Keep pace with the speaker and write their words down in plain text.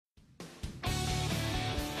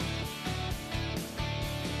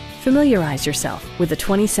Familiarize yourself with the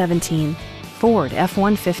 2017 Ford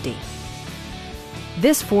F-150.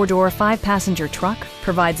 This four-door, five-passenger truck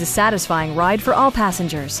provides a satisfying ride for all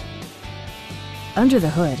passengers. Under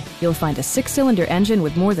the hood, you'll find a six-cylinder engine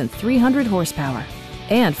with more than 300 horsepower.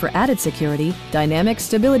 And for added security, dynamic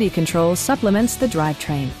stability control supplements the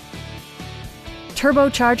drivetrain.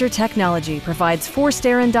 Turbocharger technology provides forced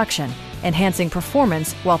air induction, enhancing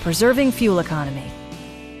performance while preserving fuel economy.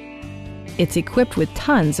 It's equipped with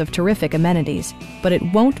tons of terrific amenities, but it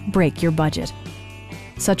won't break your budget,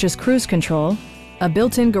 such as cruise control, a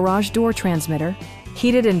built-in garage door transmitter,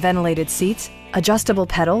 heated and ventilated seats, adjustable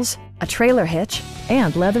pedals, a trailer hitch,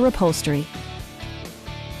 and leather upholstery.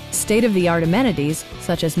 State-of-the-art amenities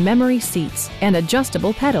such as memory seats and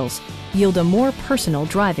adjustable pedals yield a more personal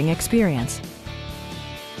driving experience.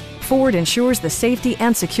 Ford ensures the safety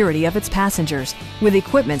and security of its passengers with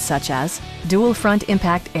equipment such as dual front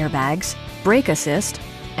impact airbags, brake assist,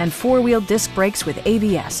 and four-wheel disc brakes with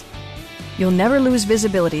ABS. You'll never lose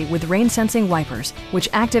visibility with rain-sensing wipers, which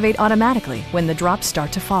activate automatically when the drops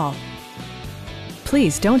start to fall.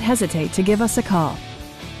 Please don't hesitate to give us a call.